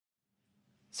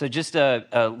So just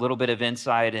a little bit of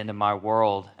insight into my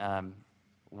world.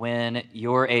 When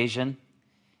you're Asian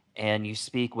and you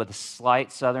speak with a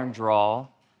slight Southern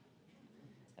drawl,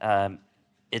 um,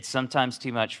 it's sometimes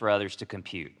too much for others to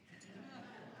compute.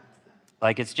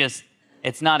 Like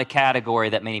it's not a category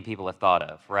that many people have thought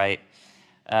of, right?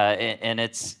 And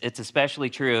it's especially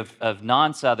true of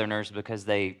non-Southerners because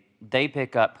they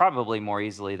pick up probably more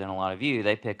easily than a lot of you.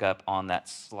 They pick up on that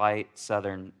slight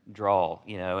Southern drawl,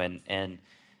 and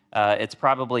it's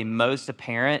probably most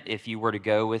apparent if you were to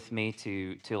go with me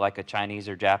to like a Chinese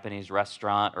or Japanese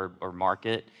restaurant or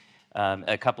market.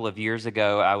 A couple of years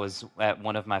ago, I was at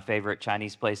one of my favorite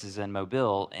Chinese places in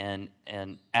Mobile, and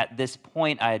at this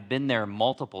point, I had been there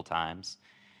multiple times.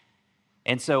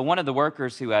 And so one of the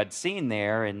workers who I'd seen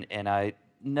there, and I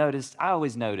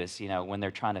always notice, when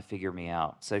they're trying to figure me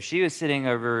out. So she was sitting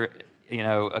over,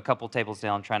 a couple tables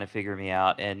down trying to figure me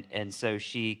out. And so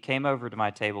she came over to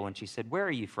my table and she said, "Where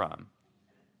are you from?"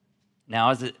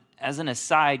 Now, as an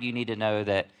aside, you need to know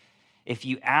that if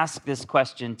you ask this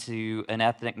question to an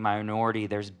ethnic minority,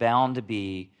 there's bound to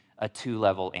be a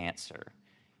two-level answer.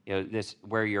 This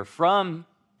where you're from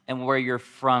and where you're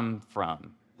from,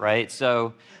 right?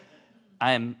 So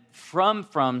I'm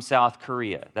from South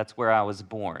Korea. That's where I was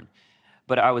born.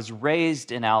 But I was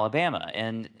raised in Alabama.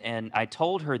 And I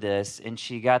told her this, and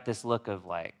she got this look of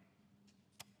like,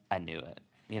 I knew it,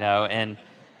 and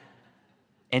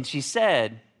she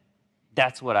said,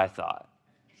 "That's what I thought.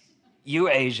 You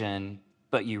Asian,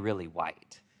 but you really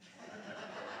white."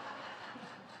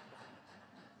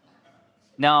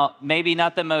 Now, maybe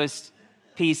not the most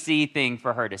PC thing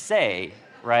for her to say,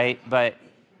 right? But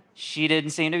she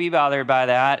didn't seem to be bothered by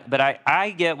that. But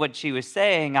I get what she was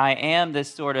saying. I am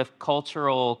this sort of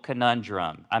cultural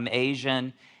conundrum. I'm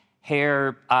Asian,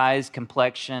 hair, eyes,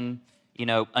 complexion,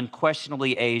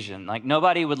 unquestionably Asian. Like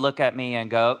nobody would look at me and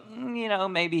go,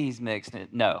 maybe he's mixed.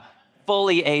 No,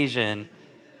 fully Asian.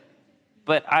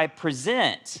 But I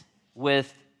present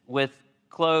with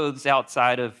clothes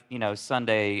outside of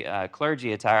Sunday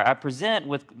clergy attire. I present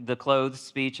with the clothes,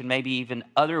 speech, and maybe even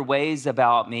other ways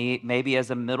about me, maybe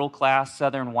as a middle class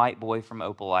Southern white boy from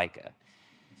Opelika.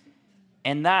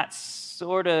 And that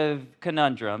sort of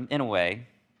conundrum, in a way,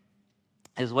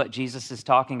 is what Jesus is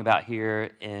talking about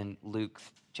here in Luke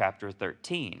chapter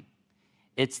 13.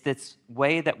 It's this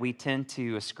way that we tend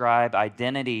to ascribe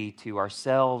identity to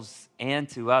ourselves and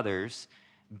to others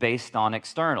based on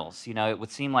externals. It would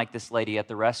seem like this lady at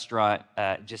the restaurant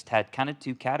just had kind of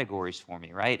two categories for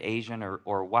me, right? Asian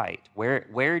or white.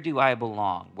 Where do I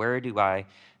belong? Where do I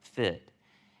fit?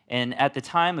 And at the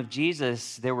time of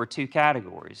Jesus, there were two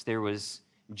categories. There was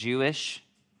Jewish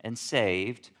and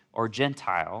saved, or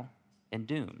Gentile and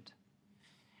doomed.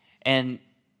 And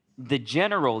the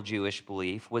general Jewish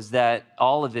belief was that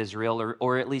all of Israel,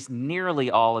 or at least nearly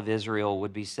all of Israel,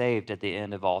 would be saved at the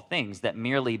end of all things, that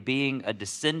merely being a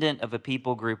descendant of a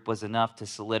people group was enough to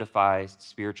solidify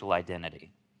spiritual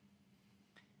identity.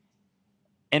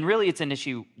 And really, it's an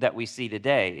issue that we see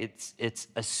today. It's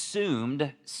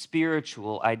assumed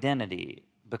spiritual identity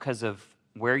because of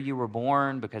where you were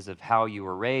born, because of how you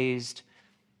were raised,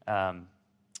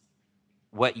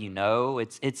 what you know.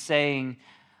 It's saying,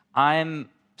 I'm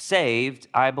saved,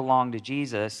 I belong to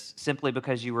Jesus simply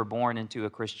because you were born into a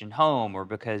Christian home or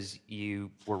because you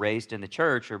were raised in the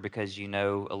church or because you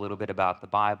know a little bit about the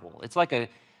Bible. It's like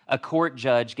a court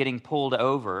judge getting pulled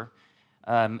over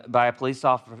by a police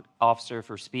officer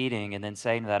for speeding and then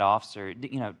saying to that officer,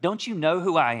 "Don't you know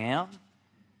who I am?"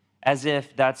 As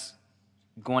if that's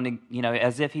going to,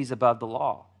 as if he's above the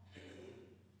law.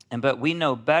 But we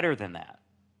know better than that.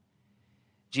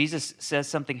 Jesus says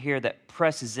something here that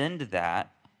presses into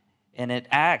that, and it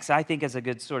acts, I think, as a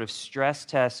good sort of stress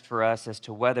test for us as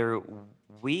to whether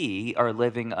we are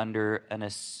living under an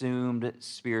assumed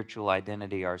spiritual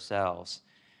identity ourselves.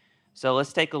 So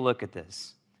let's take a look at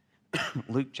this.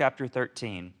 Luke chapter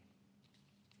 13.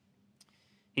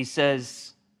 He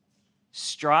says,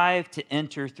 "Strive to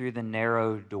enter through the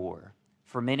narrow door,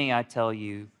 for many, I tell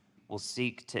you, will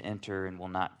seek to enter and will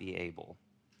not be able.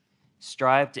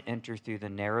 Strive to enter through the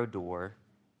narrow door,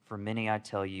 for many, I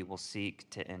tell you, will seek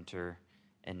to enter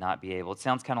and not be able." It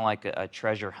sounds kind of like a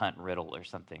treasure hunt riddle or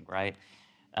something, right?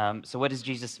 So what does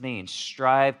Jesus mean?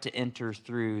 Strive to enter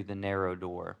through the narrow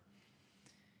door.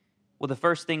 Well, the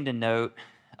first thing to note,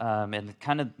 and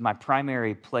kind of my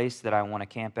primary place that I want to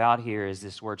camp out here, is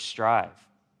this word strive.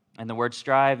 And the word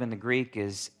strive in the Greek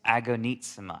is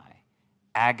agonizomai.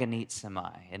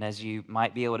 Agonizomai. And as you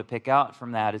might be able to pick out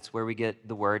from that, it's where we get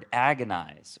the word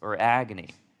agonize or agony.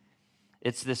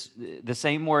 It's the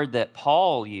same word that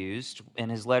Paul used in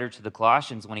his letter to the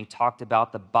Colossians when he talked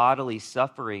about the bodily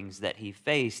sufferings that he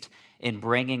faced in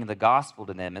bringing the gospel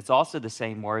to them. It's also the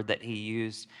same word that he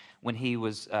used when he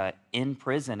was in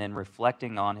prison and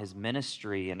reflecting on his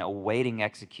ministry and awaiting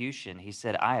execution. He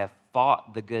said, I have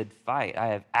fought the good fight. I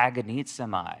have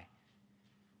agonizomai.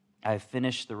 I have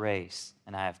finished the race,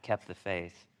 and I have kept the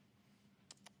faith.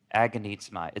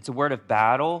 Agonizomai. It's a word of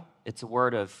battle. It's a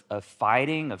word of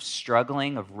fighting, of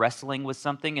struggling, of wrestling with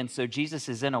something. And so Jesus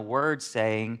is in a word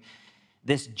saying,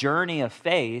 this journey of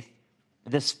faith,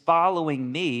 this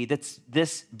following me,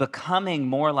 this becoming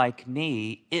more like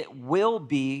me, it will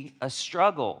be a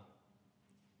struggle.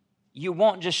 You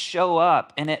won't just show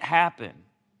up and it happen.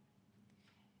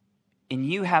 And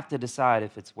you have to decide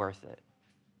if it's worth it.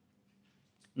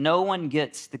 No one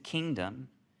gets the kingdom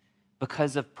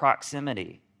because of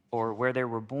proximity or where they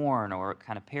were born or what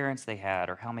kind of parents they had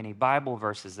or how many Bible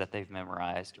verses that they've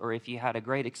memorized or if you had a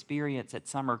great experience at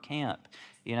summer camp,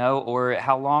 or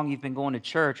how long you've been going to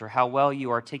church or how well you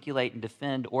articulate and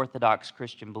defend Orthodox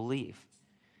Christian belief.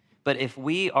 But if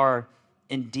we are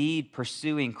indeed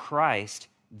pursuing Christ,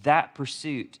 that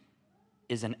pursuit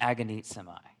is an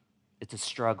agonizomai. It's a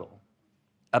struggle,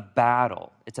 a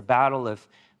battle. It's a battle of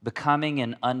becoming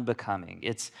and unbecoming.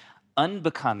 It's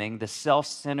unbecoming the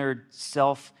self-centered,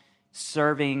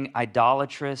 self-serving,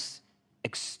 idolatrous,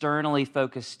 externally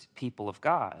focused people of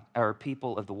God, or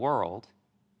people of the world.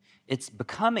 It's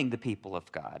becoming the people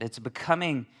of God. It's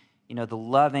becoming, the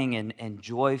loving and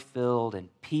joy-filled and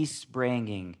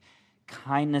peace-bringing,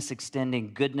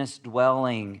 kindness-extending,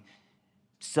 goodness-dwelling,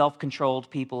 self-controlled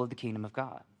people of the kingdom of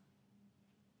God.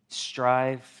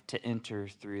 Strive to enter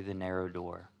through the narrow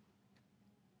door.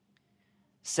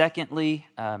 Secondly,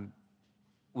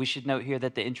 we should note here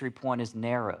that the entry point is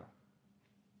narrow.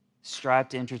 Strive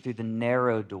to enter through the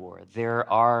narrow door. There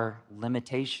are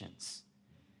limitations.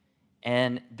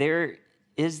 And there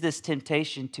is this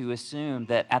temptation to assume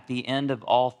that at the end of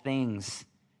all things,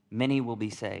 many will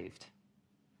be saved.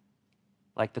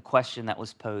 Like the question that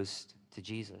was posed to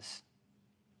Jesus.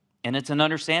 And it's an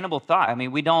understandable thought. I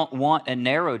mean, we don't want a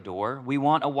narrow door. We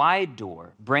want a wide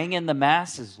door. Bring in the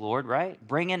masses, Lord, right?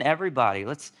 Bring in everybody.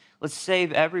 Let's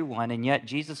save everyone. And yet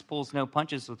Jesus pulls no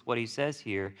punches with what he says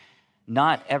here.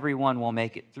 Not everyone will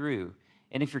make it through.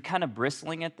 And if you're kind of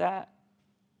bristling at that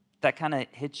kind of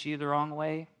hits you the wrong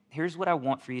way, here's what I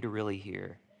want for you to really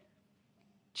hear.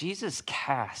 Jesus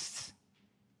casts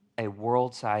a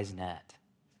world-sized net.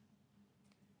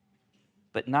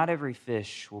 But not every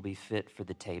fish will be fit for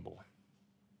the table.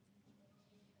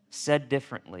 Said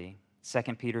differently,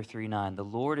 2 Peter 3:9, the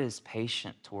Lord is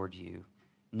patient toward you,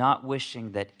 not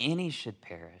wishing that any should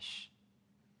perish,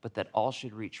 but that all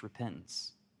should reach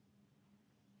repentance.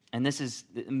 And this is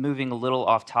moving a little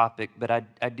off topic, but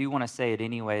I do want to say it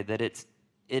anyway, that it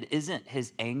isn't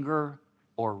his anger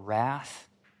or wrath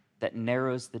that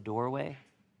narrows the doorway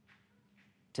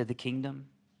to the kingdom.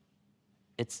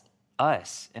 It's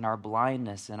us in our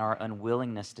blindness and our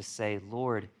unwillingness to say,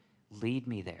 Lord, lead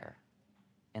me there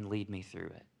and lead me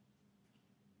through it.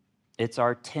 It's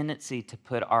our tendency to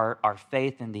put our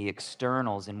faith in the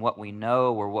externals, in what we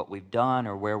know or what we've done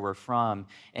or where we're from,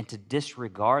 and to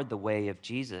disregard the way of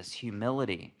Jesus,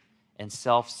 humility and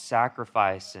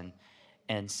self-sacrifice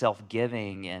and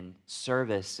self-giving and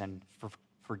service and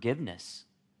forgiveness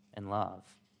and love.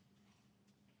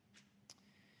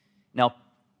 Now,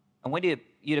 I want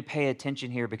you to pay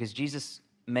attention here because Jesus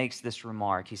makes this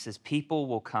remark. He says, people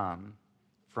will come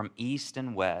from east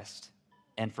and west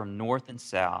and from north and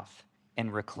south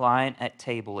and recline at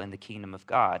table in the kingdom of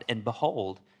God. And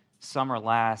behold, some are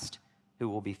last who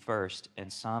will be first,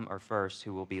 and some are first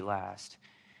who will be last.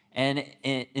 And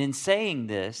in saying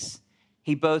this,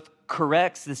 he both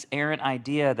corrects this errant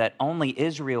idea that only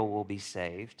Israel will be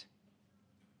saved,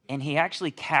 and he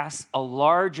actually casts a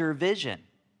larger vision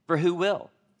for who will.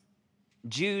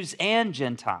 Jews and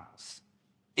Gentiles,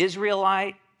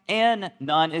 Israelite and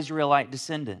non-Israelite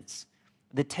descendants.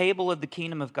 The table of the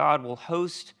kingdom of God will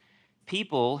host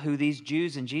people who these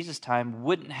Jews in Jesus' time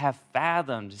wouldn't have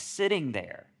fathomed sitting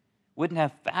there, wouldn't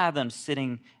have fathomed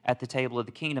sitting at the table of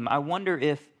the kingdom. I wonder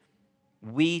if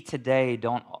we today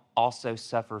don't also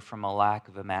suffer from a lack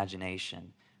of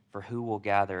imagination for who will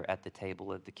gather at the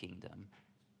table of the kingdom.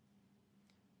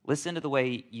 Listen to the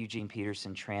way Eugene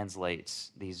Peterson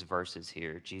translates these verses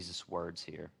here, Jesus' words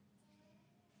here.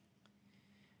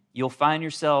 You'll find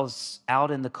yourselves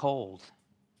out in the cold,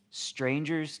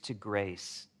 strangers to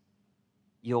grace.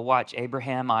 You'll watch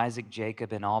Abraham, Isaac,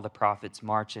 Jacob, and all the prophets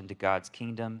march into God's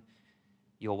kingdom.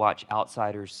 You'll watch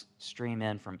outsiders stream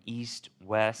in from east,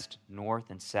 west,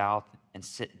 north, and south and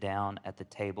sit down at the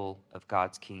table of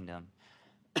God's kingdom.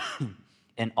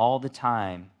 And all the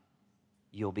time,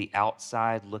 you'll be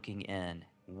outside looking in,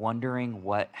 wondering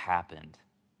what happened.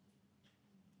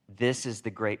 This is the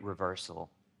great reversal.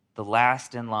 The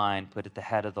last in line put at the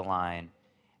head of the line,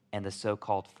 and the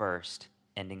so-called first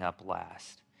ending up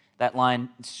last. That line,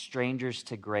 strangers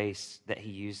to grace, that he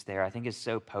used there, I think is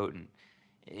so potent.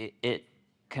 It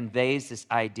conveys this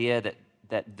idea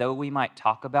that though we might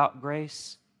talk about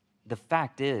grace, the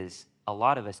fact is a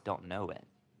lot of us don't know it.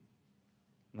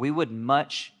 We would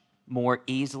much more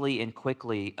easily and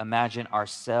quickly imagine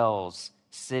ourselves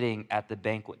sitting at the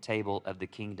banquet table of the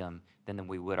kingdom than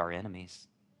we would our enemies.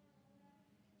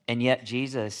 And yet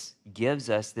Jesus gives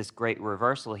us this great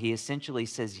reversal. He essentially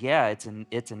says, yeah,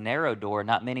 it's a narrow door.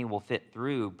 Not many will fit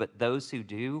through, but those who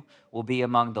do will be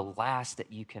among the last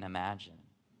that you can imagine,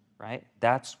 right?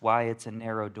 That's why it's a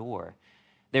narrow door.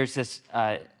 There's this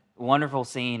wonderful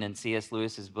scene in C.S.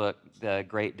 Lewis's book, The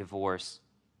Great Divorce,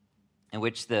 in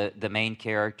which the main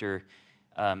character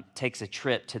takes a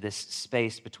trip to this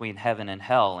space between heaven and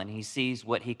hell, and he sees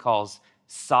what he calls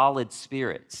solid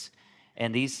spirits.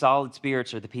 And these solid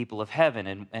spirits are the people of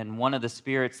heaven. And one of the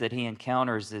spirits that he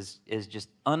encounters is just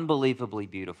unbelievably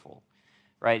beautiful,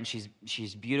 right? And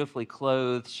she's beautifully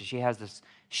clothed. She has this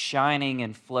shining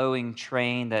and flowing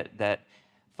train that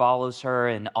follows her,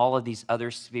 and all of these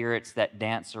other spirits that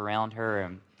dance around her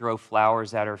and throw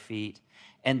flowers at her feet.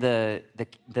 And the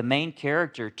main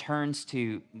character turns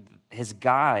to his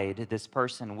guide, this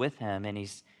person with him, and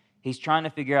he's trying to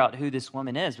figure out who this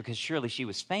woman is, because surely she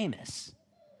was famous.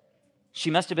 She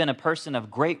must have been a person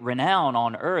of great renown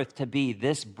on earth to be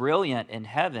this brilliant in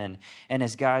heaven. And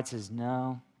his guide says,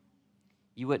 no,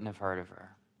 you wouldn't have heard of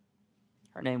her.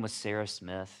 Her name was Sarah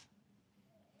Smith.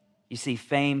 You see,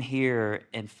 fame here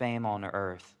and fame on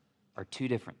earth are two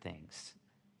different things.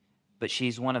 But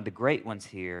she's one of the great ones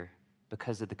here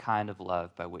because of the kind of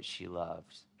love by which she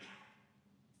loved.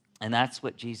 And that's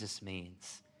what Jesus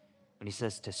means when he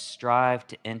says to strive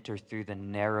to enter through the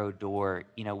narrow door.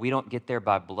 You know, we don't get there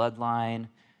by bloodline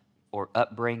or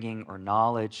upbringing or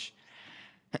knowledge.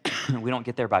 We don't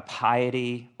get there by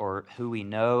piety or who we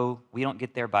know. We don't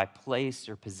get there by place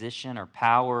or position or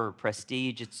power or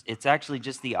prestige. It's actually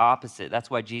just the opposite. That's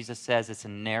why Jesus says it's a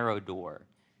narrow door.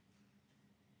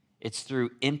 It's through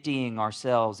emptying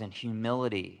ourselves in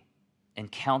humility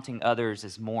and counting others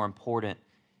as more important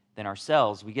than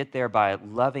ourselves. We get there by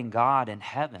loving God in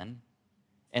heaven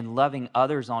and loving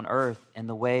others on earth in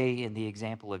the way and the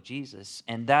example of Jesus.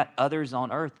 And that others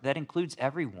on earth, that includes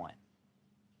everyone.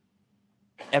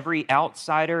 Every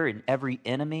outsider and every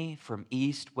enemy from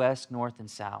east, west, north, and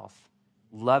south.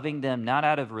 Loving them not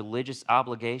out of religious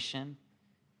obligation,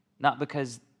 not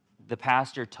because the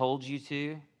pastor told you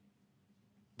to,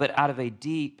 but out of a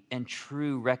deep and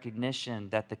true recognition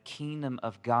that the kingdom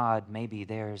of God may be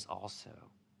theirs also.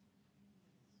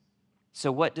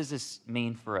 So what does this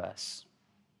mean for us?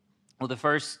 Well, the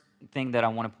first thing that I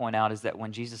want to point out is that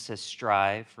when Jesus says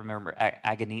strive, remember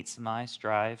agonizomai,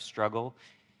 strive, struggle,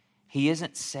 he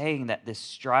isn't saying that this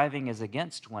striving is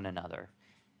against one another.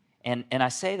 And I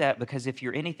say that because if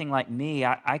you're anything like me,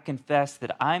 I confess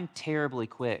that I'm terribly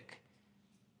quick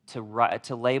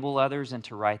to label others and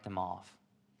to write them off.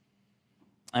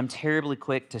 I'm terribly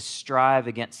quick to strive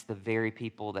against the very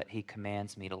people that he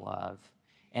commands me to love.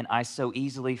 And I so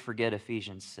easily forget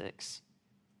Ephesians 6,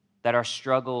 that our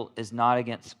struggle is not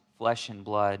against flesh and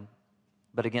blood,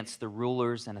 but against the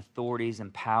rulers and authorities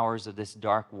and powers of this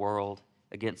dark world,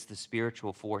 against the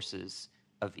spiritual forces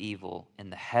of evil in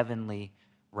the heavenly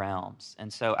realms.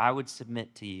 And so I would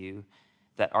submit to you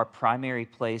that our primary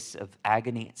place of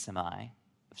agonizomai,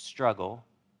 of struggle,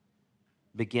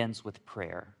 begins with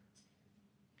prayer.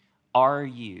 Are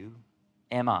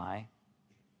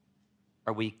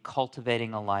we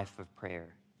cultivating a life of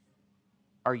prayer?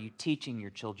 Are you teaching your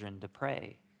children to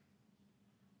pray?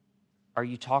 Are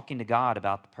you talking to God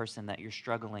about the person that you're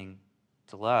struggling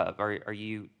to love? Are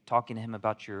you talking to him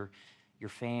about your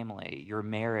family, your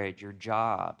marriage, your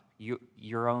job,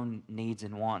 your own needs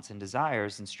and wants and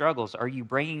desires and struggles? Are you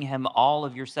bringing him all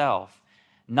of yourself,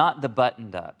 not the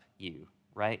buttoned up you,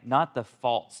 right? Not the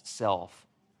false self,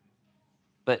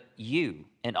 but you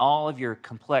and all of your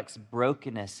complex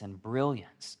brokenness and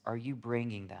brilliance. Are you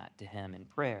bringing that to him in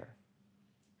prayer?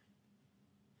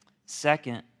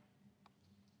 Second,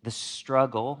 the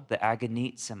struggle, the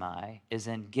agonizomai, is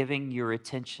in giving your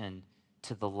attention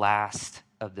to the last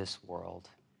of this world,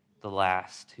 the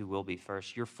last who will be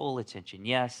first. Your full attention.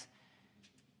 Yes,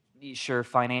 Sure,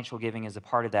 financial giving is a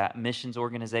part of that. Missions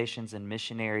organizations and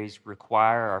missionaries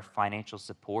require our financial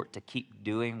support to keep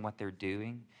doing what they're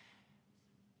doing.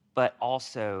 But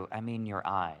also, I mean, your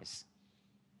eyes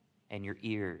and your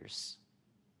ears,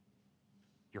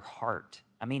 your heart.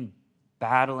 I mean,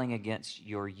 battling against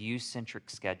your you-centric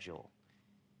schedule,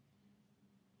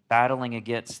 battling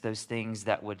against those things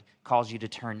that would cause you to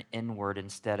turn inward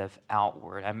instead of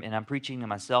outward. And I'm preaching to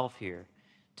myself here,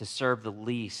 to serve the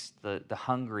least, the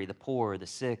hungry, the poor, the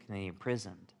sick, and the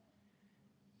imprisoned.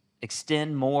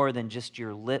 Extend more than just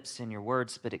your lips and your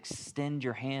words, but extend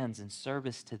your hands in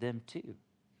service to them too.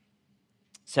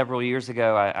 Several years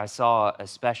ago, I saw a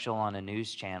special on a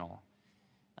news channel,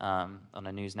 on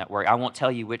a news network. I won't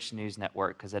tell you which news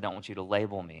network because I don't want you to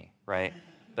label me, right?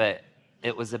 But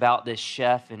it was about this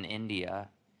chef in India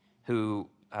who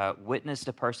witnessed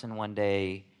a person one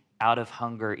day out of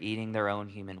hunger eating their own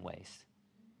human waste.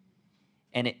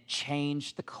 And it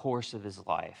changed the course of his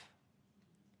life.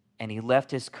 And he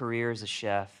left his career as a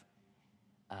chef,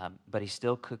 but he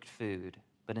still cooked food.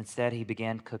 But instead, he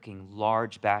began cooking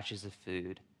large batches of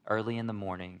food early in the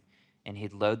morning, and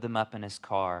he'd load them up in his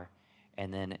car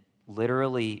and then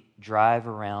literally drive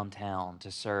around town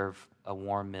to serve a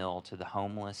warm meal to the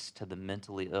homeless, to the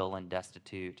mentally ill and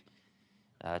destitute,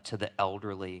 to the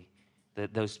elderly,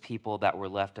 those people that were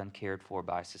left uncared for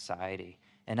by society.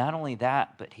 And not only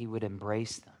that, but he would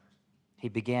embrace them. He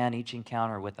began each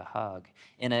encounter with a hug.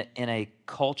 In a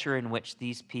culture in which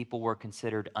these people were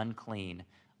considered unclean,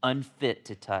 unfit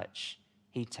to touch,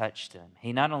 he touched them.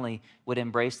 He not only would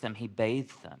embrace them, he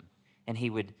bathed them, and he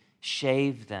would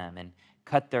shave them and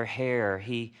cut their hair.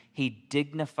 He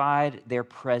dignified their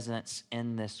presence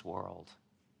in this world.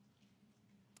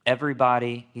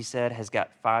 Everybody, he said, has got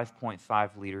 5.5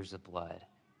 liters of blood.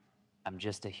 I'm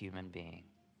just a human being.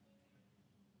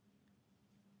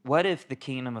 What if the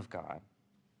kingdom of God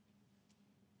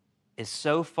is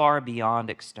so far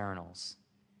beyond externals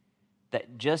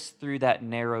that just through that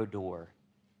narrow door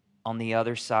on the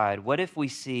other side, what if we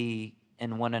see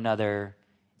in one another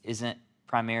isn't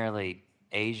primarily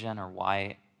Asian or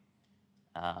white?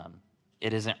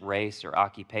 It isn't race or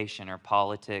occupation or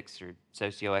politics or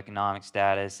socioeconomic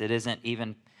status. It isn't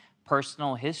even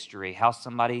personal history, how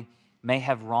somebody may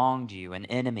have wronged you, an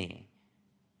enemy.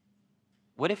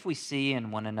 What if we see in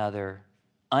one another,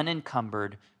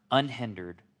 unencumbered,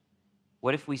 unhindered,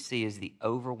 what if we see is the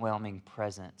overwhelming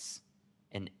presence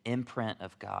and imprint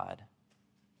of God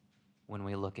when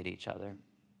we look at each other?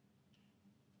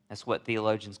 That's what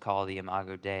theologians call the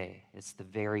Imago Dei. It's the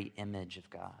very image of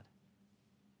God.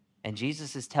 And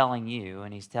Jesus is telling you,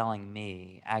 and he's telling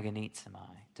me,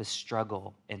 agonizomai, to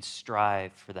struggle and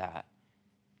strive for that.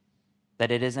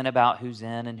 That it isn't about who's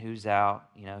in and who's out,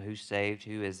 who's saved,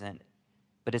 who isn't,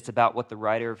 but it's about what the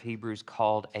writer of Hebrews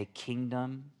called a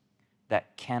kingdom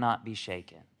that cannot be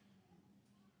shaken.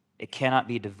 It cannot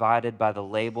be divided by the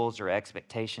labels or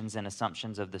expectations and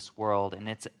assumptions of this world. And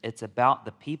it's about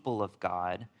the people of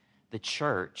God, the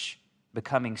church,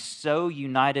 becoming so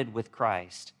united with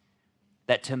Christ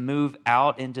that to move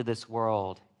out into this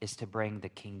world is to bring the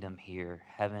kingdom here,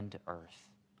 heaven to earth.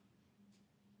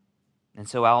 And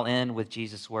so I'll end with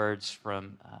Jesus' words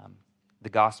from the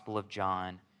Gospel of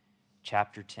John,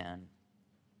 chapter 10.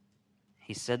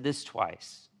 He said this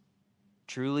twice.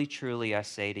 Truly, truly, I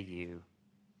say to you,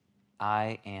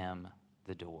 I am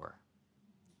the door.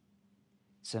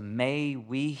 So may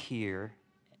we hear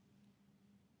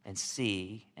and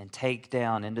see and take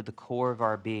down into the core of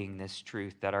our being this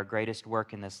truth that our greatest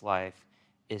work in this life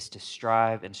is to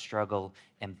strive and struggle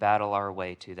and battle our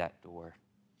way to that door,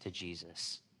 to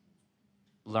Jesus.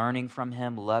 Learning from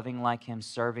him, loving like him,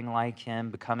 serving like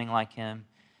him, becoming like him.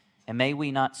 And may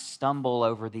we not stumble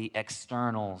over the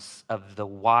externals of the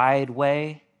wide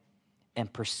way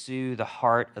and pursue the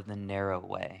heart of the narrow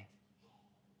way.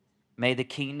 May the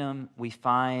kingdom we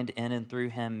find in and through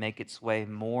him make its way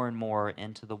more and more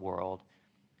into the world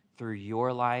through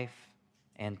your life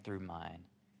and through mine.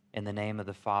 In the name of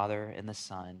the Father, and the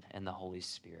Son, and the Holy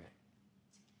Spirit.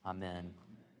 Amen.